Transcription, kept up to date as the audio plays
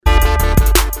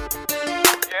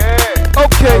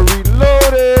Okay,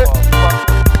 reloaded.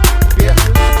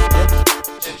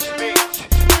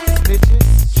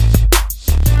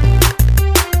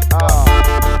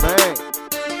 Man.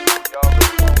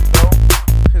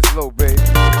 It's low, baby.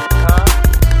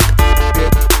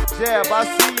 Jab, I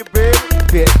see you,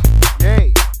 baby.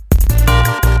 Yay.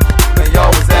 Man, y'all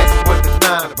was asking what the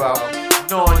 9 about.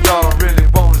 Knowing y'all don't really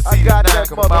want to see the 9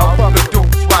 come out. The doom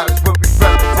swatters will be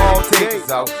reppin' all takers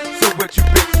out. So what you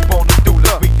bitches wanna do?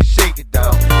 Look, we can shake it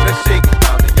down. Let's shake it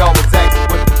down. And y'all was asking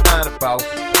what the 9 about.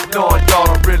 Knowing y'all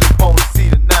don't really want to see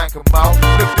the 9 come out.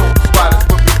 The doom swatters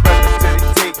will be reppin' till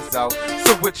they takers out.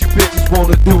 So what you bitches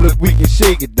wanna do? Look, we can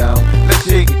shake it down. Let's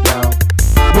shake it down.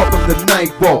 Welcome to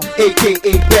Nightwalk,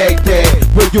 aka Baghdad,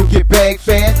 where you get bag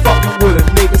fast, fucking with a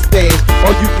nigga stash.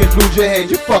 Or you can lose your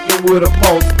head, you fucking with a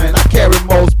most, man. I carry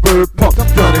most bird punk, I'm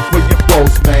done it for your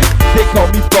boss, man. They call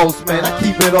me boss, man, I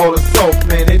keep it all assault,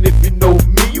 man. And if you know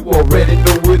me, you already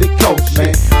know where it goes,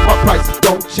 man. My prices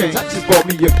don't change, I just bought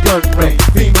me a gun range.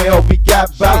 Female, we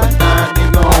got by a 9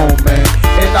 nigga home, man.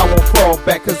 And I won't fall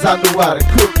back, cause I know how to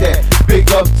cook that. Big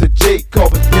ups to Jake,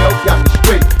 Coverdale, got me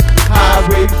straight.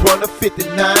 Highway runner 59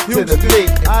 to the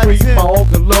lake. And free my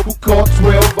uncle Low caught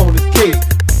 12 on his case.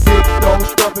 Big dog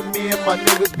stumping, me and my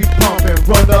niggas be pumping.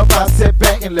 Run up, I sit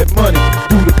back and let money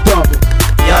do the dumping.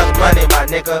 Young money, my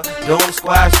nigga. Doom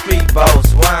Squad street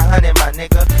boss. 100, my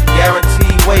nigga.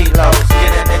 Guaranteed weight loss.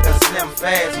 Get a nigga slim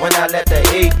fast when I let the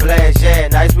 8 blast. Yeah,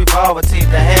 nice revolver, tape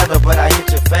the handle, but I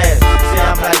hit you fast. See,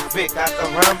 I'm like Vic, I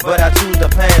can run, but I choose the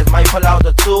pass. Might pull out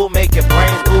the tool, make your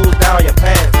brains ooze down your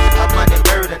pants. I'm money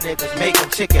murder niggas, making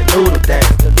chicken noodle dance.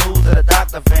 The news of the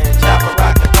doctor van, chopper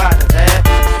rockin' partners, eh?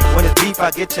 When it's beef, I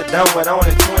get you done with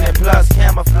only 20 plus.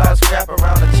 Camouflage strap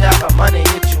around the chopper, money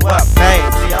hit you up, bang.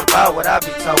 See, I'm about what I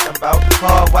be talking about.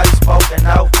 Hard white spoken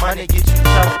out, money get you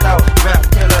choked out. Rap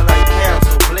killer like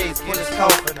cancel, Blaze get his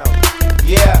coffin out.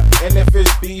 Yeah, and if it's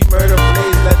beef, murder,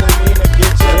 Blaze, let the Nina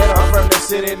get you. I'm from the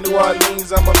city, New Orleans,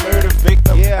 I'm a murder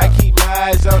victim. I keep my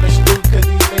eyes on the street, cause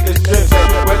these niggas drip.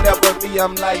 Whenever me,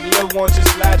 I'm like, Lil, won't you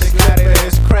slide the clipper?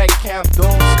 It's crack camp,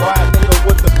 Doom Squad, nigga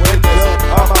with the business.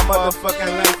 All my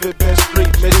motherfucking life, it been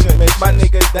street mission. My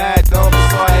nigga died on me,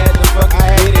 so I had to fucking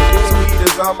hit it. Tweet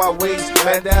is on my waist,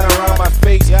 bandana around my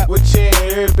face. With chain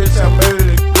here, bitch, I'm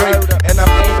murdered great. And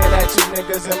I'm aiming at you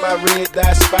niggas in my red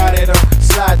dot, spotted them.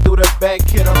 Slide through the back,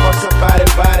 hit them on somebody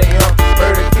body,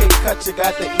 Murder cake, cut you,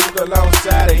 got the eagle on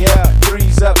side of,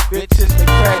 3's up, bitches, the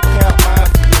crack